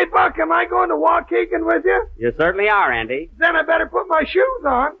on... Say, Buck, am I going to Waukegan with you? You certainly are, Andy. Then I better put my shoes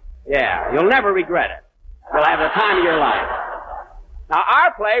on. Yeah, you'll never regret it. You'll have the time of your life. Now,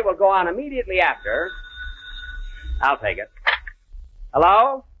 our play will go on immediately after... I'll take it.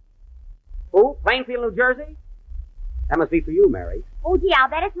 Hello? Who? Plainfield, New Jersey? That must be for you, Mary. Oh, gee, I'll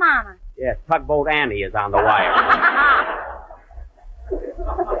bet it's Mama. Yes, Tugboat Annie is on the wire.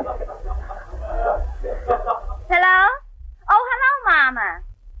 Hello? Oh, hello, Mama.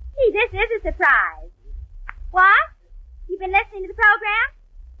 Gee, this is a surprise. What? You've been listening to the program?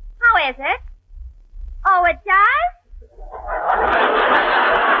 How is it? Oh, it does?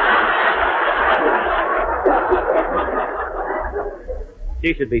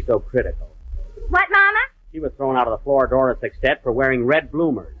 She should be so critical. What, Mama? She was thrown out of the floor door at Sextet for wearing red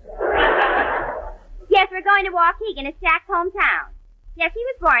bloomers. Yes, we're going to Waukegan. It's Jack's hometown. Yes, he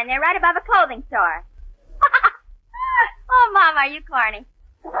was born there right above a clothing store. Oh, Mama, are you corny?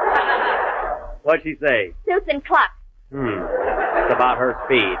 What'd she say? Suits and clucks. That's about her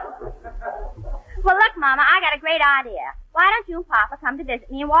speed. Well, look, Mama, I got a great idea. Why don't you and Papa come to visit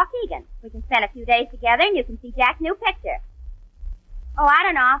me in Waukegan? We can spend a few days together and you can see Jack's new picture. Oh, I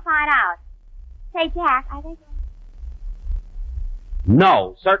don't know. I'll find out. Say, Jack, I think...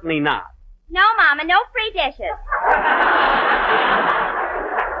 No, certainly not. No, Mama, no free dishes.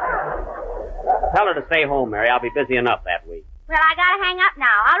 Tell her to stay home, Mary. I'll be busy enough that week. Well, I gotta hang up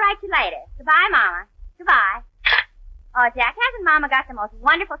now. I'll write you later. Goodbye, Mama. Goodbye. Oh, Jack, hasn't Mama got the most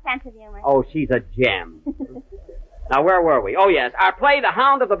wonderful sense of humor? Oh, she's a gem. Now, where were we? Oh, yes. Our play, The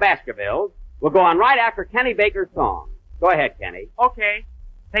Hound of the Baskervilles, will go on right after Kenny Baker's song. Go ahead, Kenny. Okay.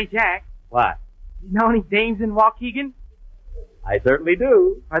 Say, Jack. What? You know any dames in Waukegan? I certainly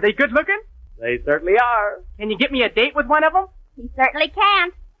do. Are they good looking? They certainly are. Can you get me a date with one of them? He certainly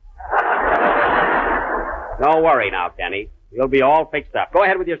can't. Don't worry now, Kenny. You'll be all fixed up. Go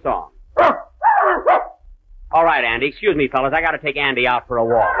ahead with your song. All right, Andy. Excuse me, fellas. I gotta take Andy out for a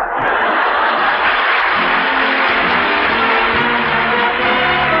walk.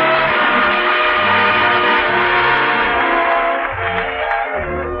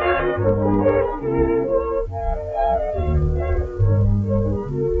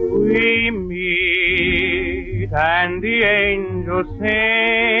 and the angels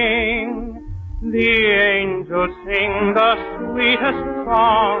sing. The angels sing the sweetest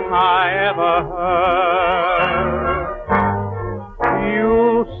song I ever heard.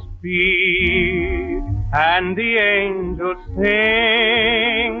 You speak, and the angels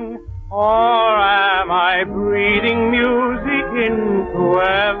sing, or am I breathing music into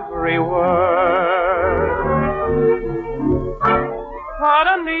every word?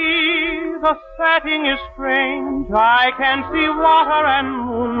 Suddenly, the setting is strange. I can see water and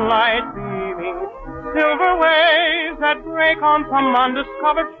moonlight beaming, silver waves that break on some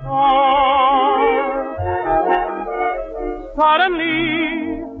undiscovered shore.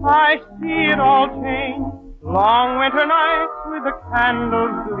 Suddenly, I see it all change. Long winter nights with the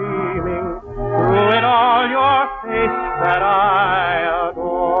candles gleaming, through it all your face that I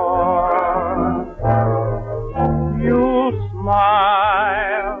adore. You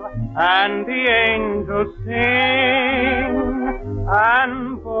smile and the angels sing,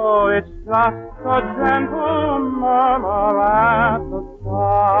 and though it's just a gentle murmur at the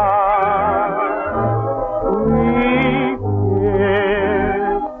start, we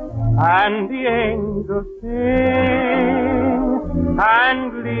kiss and the angels sing, and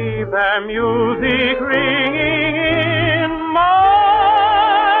leave their music ringing in my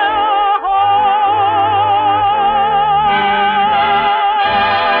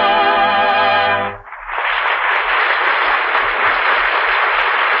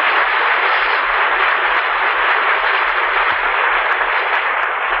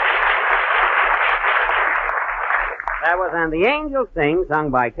That was And the Angels Sing, sung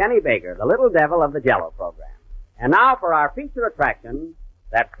by Kenny Baker, the little devil of the Jello program. And now for our feature attraction,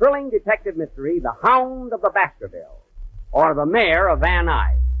 that thrilling detective mystery, The Hound of the Baskervilles, or The Mayor of Van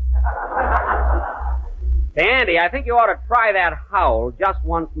Nuys. Say, Andy, I think you ought to try that howl just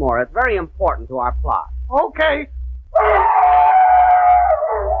once more. It's very important to our plot. Okay.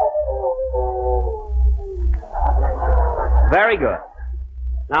 Very good.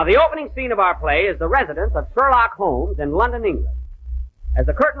 Now, the opening scene of our play is the residence of Sherlock Holmes in London, England. As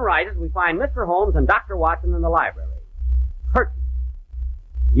the curtain rises, we find Mr. Holmes and Dr. Watson in the library. Curtain.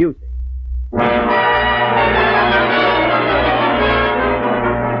 Music.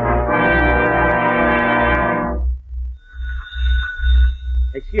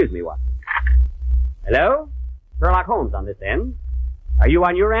 Excuse me, Watson. Hello? Sherlock Holmes on this end. Are you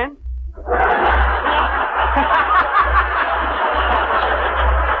on your end?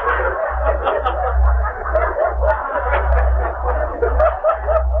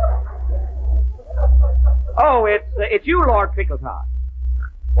 Oh, it's you, Lord Pickletop.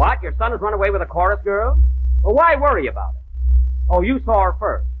 What? Your son has run away with a chorus girl? Well, why worry about it? Oh, you saw her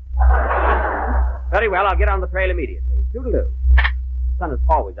first. Very well, I'll get on the trail immediately. Toodaloo. The son is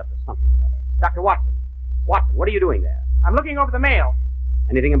always up to something or other. Dr. Watson. Watson, what are you doing there? I'm looking over the mail.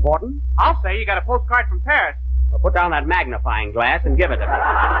 Anything important? I'll say you got a postcard from Paris. Well, put down that magnifying glass and give it to me.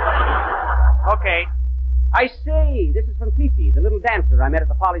 Okay. I say, this is from Fifi, the little dancer I met at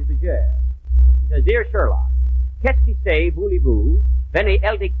the Folies Bergère. She says, Dear Sherlock, qu'est-ce qui c'est, voulez-vous? Venez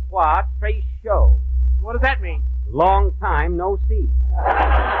elle de quoi très chaud. What does that mean? Long time no see.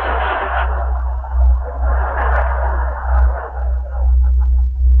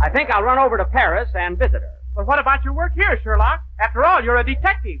 I think I'll run over to Paris and visit her. But what about your work here, Sherlock? After all, you're a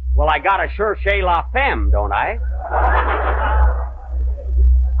detective. Well, I gotta chercher la femme, don't I?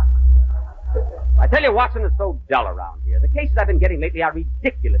 I tell you, Watson, it's so dull around here. The cases I've been getting lately are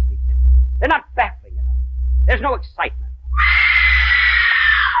ridiculously simple. They're not baffling enough. There's no excitement.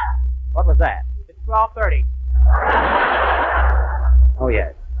 What was that? It's 12:30. Oh,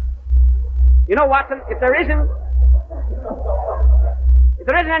 yes. You know, Watson, if there isn't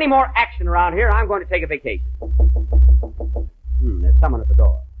any more action around here, I'm going to take a vacation. There's someone at the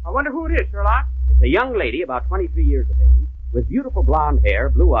door. I wonder who it is, Sherlock. It's a young lady about 23 years of age, with beautiful blonde hair,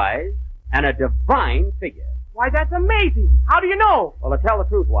 blue eyes, and a divine figure. Why, that's amazing. How do you know? Well, to tell the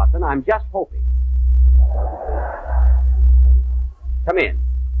truth, Watson, I'm just hoping. Come in.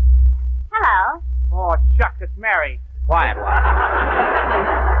 Hello. Oh, shucks, it's Mary. Quiet, Watson.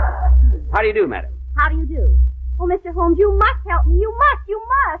 How do you do, madam? How do you do? Oh, Mr. Holmes, you must help me. You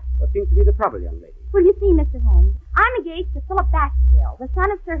must. What seems to be the trouble, young lady? Well, you see, Mr. Holmes, I'm engaged to Philip Baskerville, the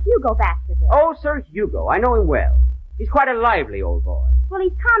son of Sir Hugo Baskerville. Oh, Sir Hugo. I know him well. He's quite a lively old boy. Well,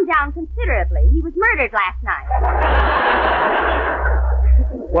 he's calmed down considerably. He was murdered last night.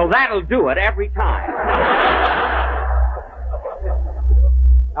 Well, that'll do it every time.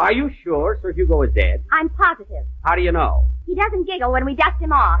 Are you sure Sir Hugo is dead? I'm positive. How do you know? He doesn't giggle when we dust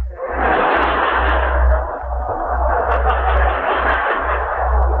him off.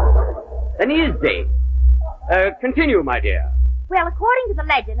 Then he is dead. Continue, my dear. Well, according to the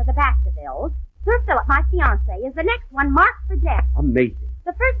legend of the Baskervilles, Sir Philip, my fiancé, is the next one marked for death. Amazing.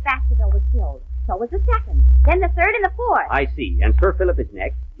 The first Baskerville was killed. So was the second. Then the third and the fourth. I see. And Sir Philip is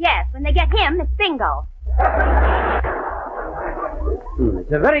next? Yes, when they get him, it's bingo.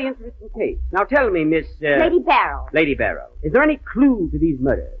 It's a very interesting case. Now tell me, Miss... Lady Barrow. Lady Barrow. Is there any clue to these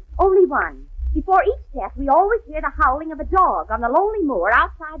murders? Only one. Before each death, we always hear the howling of a dog on the lonely moor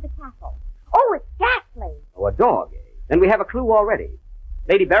outside the castle. Oh, it's ghastly. Oh, a dog, eh? Then we have a clue already.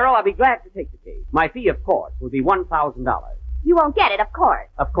 Lady Barrow, I'll be glad to take the case. My fee, of course, will be $1,000. You won't get it, of course.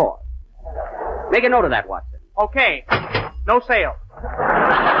 Of course. Make a note of that, Watson. Okay. No sale.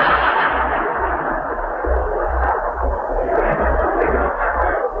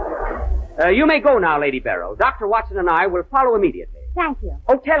 You may go now, Lady Barrow. Dr. Watson and I will follow immediately. Thank you.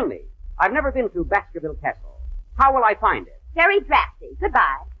 Oh, tell me. I've never been to Baskerville Castle. How will I find it? Very drafty.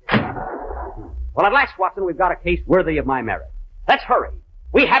 Goodbye. Well, at last, Watson, we've got a case worthy of my merit. Let's hurry.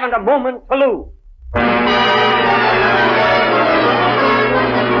 We haven't a moment to lose.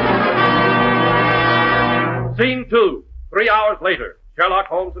 Scene 2. 3 hours later, Sherlock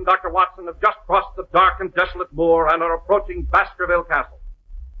Holmes and Dr. Watson have just crossed the dark and desolate moor and are approaching Baskerville Castle.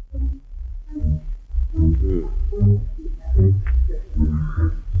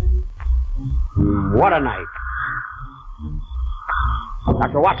 What a night.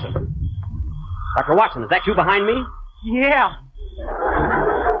 Dr. Watson. Dr. Watson, is that you behind me? Yeah.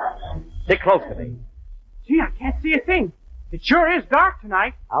 Stick close to me. Gee, I can't see a thing. It sure is dark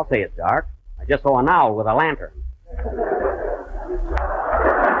tonight. I'll say it's dark. I just saw an owl with a lantern.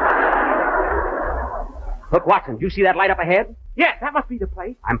 Look, Watson, do you see that light up ahead? Yes, that must be the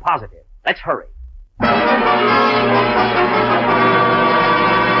place. I'm positive. Let's hurry.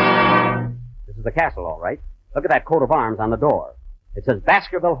 This is the castle, all right. Look at that coat of arms on the door. It says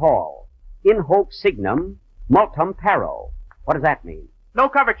Baskerville Hall. In hoc signum multum paro. What does that mean? No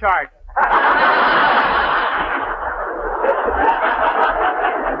cover charge.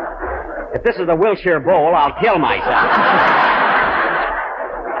 If this is the Wilshire Bowl, I'll kill myself.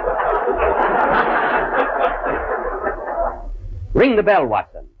 Ring the bell,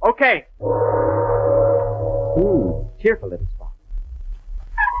 Watson. Okay. Cheerful little spot.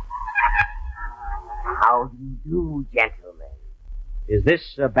 How do you do, gentlemen? Is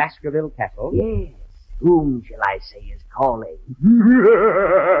this Baskerville Castle? Yes. Whom shall I say is calling?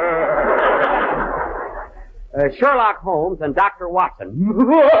 Sherlock Holmes and Dr. Watson.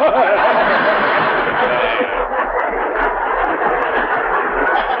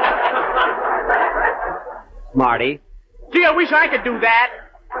 Smarty. Gee, I wish I could do that.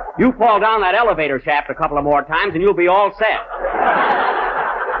 You fall down that elevator shaft a couple of more times and you'll be all set.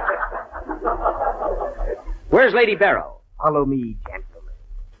 Where's Lady Barrow? Follow me, gentlemen.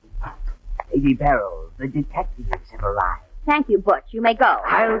 Lady Barrow, the detectives have arrived. Thank you, Butch. You may go.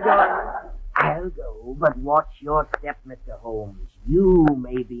 I'll go, but watch your step, Mr. Holmes. You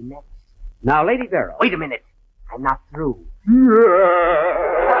may be next. Now, Lady Barrow. Wait a minute. I'm not through.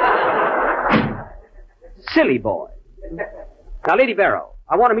 Silly boy. Now, Lady Barrow,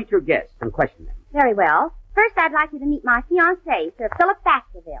 I want to meet your guests and question them. Very well. First, I'd like you to meet my fiancé, Sir Philip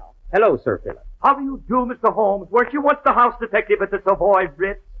Baskerville. Hello, Sir Philip. How do you do, Mr. Holmes? Weren't you once the house detective at the Savoy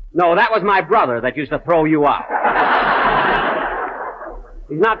Ritz? No, that was my brother that used to throw you out.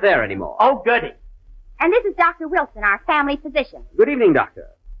 He's not there anymore. Oh, goody. And this is Dr. Wilson, our family physician. Good evening, Doctor.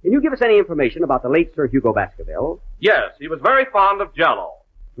 Can you give us any information about the late Sir Hugo Baskerville? Yes, he was very fond of Jell-O.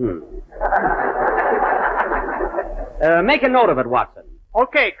 Make a note of it, Watson.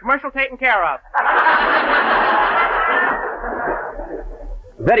 Okay, commercial taken care of.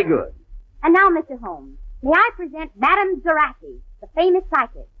 Very good. And now, Mr. Holmes, may I present Madame Zaraki, the famous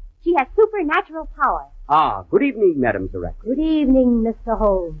psychic. She has supernatural power. Ah, good evening, Madame Zaraki. Good evening, Mr.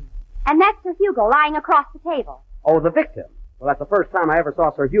 Holmes. And that's Sir Hugo lying across the table. Oh, the victim. Well, that's the first time I ever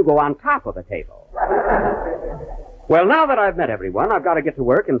saw Sir Hugo on top of the table. Well, now that I've met everyone, I've got to get to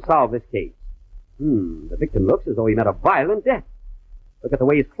work and solve this case. The victim looks as though he met a violent death. Look at the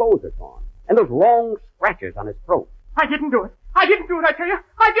way his clothes are torn. And those long scratches on his throat. I didn't do it. I didn't do it, I tell you.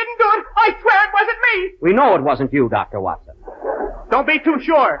 I didn't do it. I swear it wasn't me. We know it wasn't you, Dr. Watson. Don't be too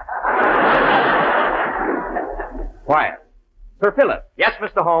sure. Quiet. Sir Philip. Yes,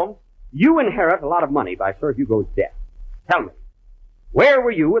 Mr. Holmes? You inherit a lot of money by Sir Hugo's death. Tell me, where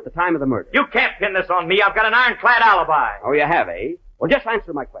were you at the time of the murder? You can't pin this on me. I've got an ironclad alibi. Oh, you have, eh? Well, just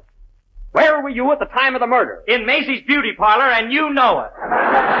answer my question. Where were you at the time of the murder? In Macy's beauty parlor, and you know it.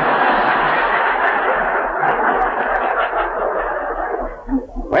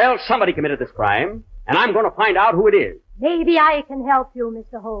 Well, somebody committed this crime, and I'm going to find out who it is. Maybe I can help you,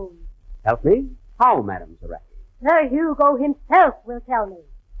 Mr. Holmes. Help me? How, Madame Zaraki? Sir Hugo himself will tell me.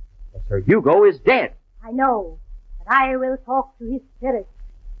 Sir Hugo is dead. I know, but I will talk to his spirit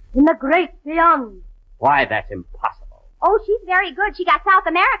in the great beyond. Why, that's impossible. Oh, she's very good. She got South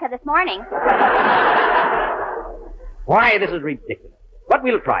America this morning. Why, this is ridiculous. But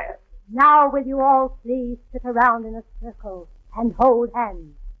we'll try it. Now will you all please sit around in a circle and hold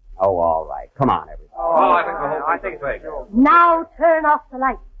hands. Oh, all right. Come on, everybody. I think so. Now turn off the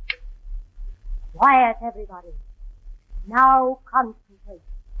lights. Quiet, everybody. Now concentrate.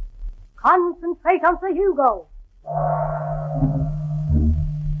 Concentrate on Sir Hugo.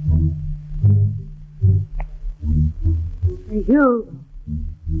 Sir Hugo.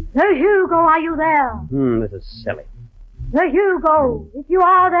 Sir Hugo, are you there? This is silly. Sir Hugo, if you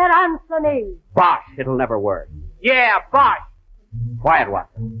are there, answer me. Bosh, it'll never work. Yeah, bosh. Quiet,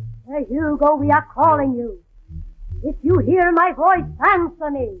 Watson. Sir Hugo, we are calling you. If you hear my voice, answer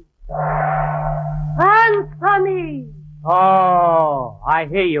me. Answer me. Oh, I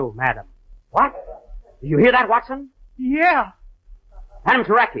hear you, madam. What? Did you hear that, Watson? Yeah. Madam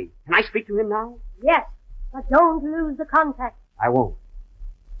Taraki, can I speak to him now? Yes, but don't lose the contact. I won't.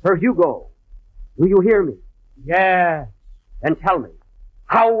 Sir Hugo, do you hear me? Yeah. Then tell me,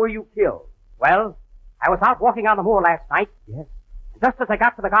 how were you killed? Well, I was out walking on the moor last night. Yes. Just as I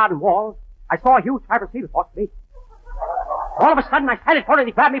got to the garden wall, I saw a huge Ibercedar across me. All of a sudden, I started for it, and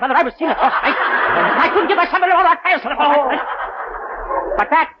he grabbed me by the Ibercedar across me. I couldn't get my somebody all that fast. But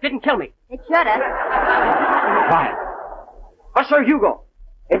that didn't kill me. It should have. Quiet. But Sir Hugo,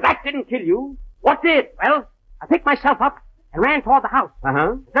 if that didn't kill you, what did? Well, I picked myself up and ran toward the house.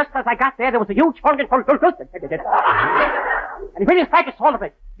 Uh-huh. Just as I got there was a huge horn. And he finished practice all of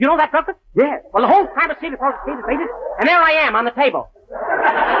it. You know that, Duncan? Yes. Well, the whole time of scene is faded, and there I am on the table.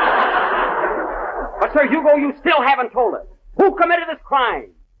 But, Sir Hugo, you still haven't told us. Who committed this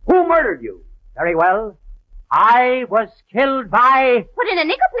crime? Who murdered you? Very well. I was killed by... Put in a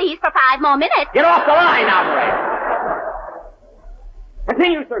nickel, please, for 5 more minutes. Get off the line, operator.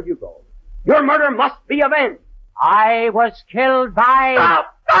 Continue, Sir Hugo. Your murder must be avenged. I was killed by...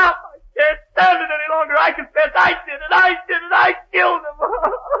 Stop! I can't stand it any longer. I confess I did it. I killed him.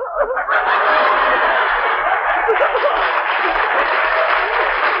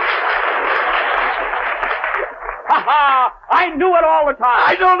 Ha! I knew it all the time.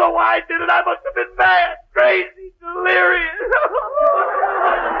 I don't know why I did it. I must have been mad, crazy, delirious.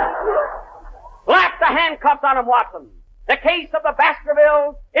 Slap the handcuffs on him, Watson. The case of the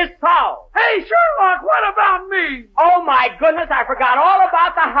Baskervilles is solved. Hey, Sherlock, what about me? Oh, my goodness, I forgot all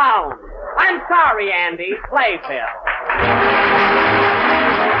about the hound. I'm sorry, Andy. Play, Phil.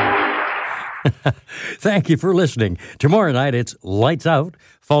 Thank you for listening. Tomorrow night, it's Lights Out,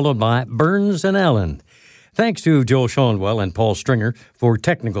 followed by Burns and Allen. Thanks to Joel Schonwell and Paul Stringer for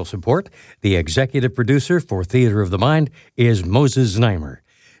technical support. The executive producer for Theater of the Mind is Moses Znaimer.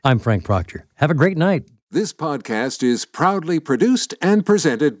 I'm Frank Proctor. Have a great night. This podcast is proudly produced and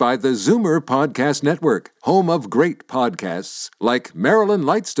presented by the Zoomer Podcast Network, home of great podcasts like Marilyn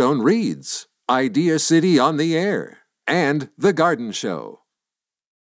Lightstone Reads, Idea City on the Air, and The Garden Show.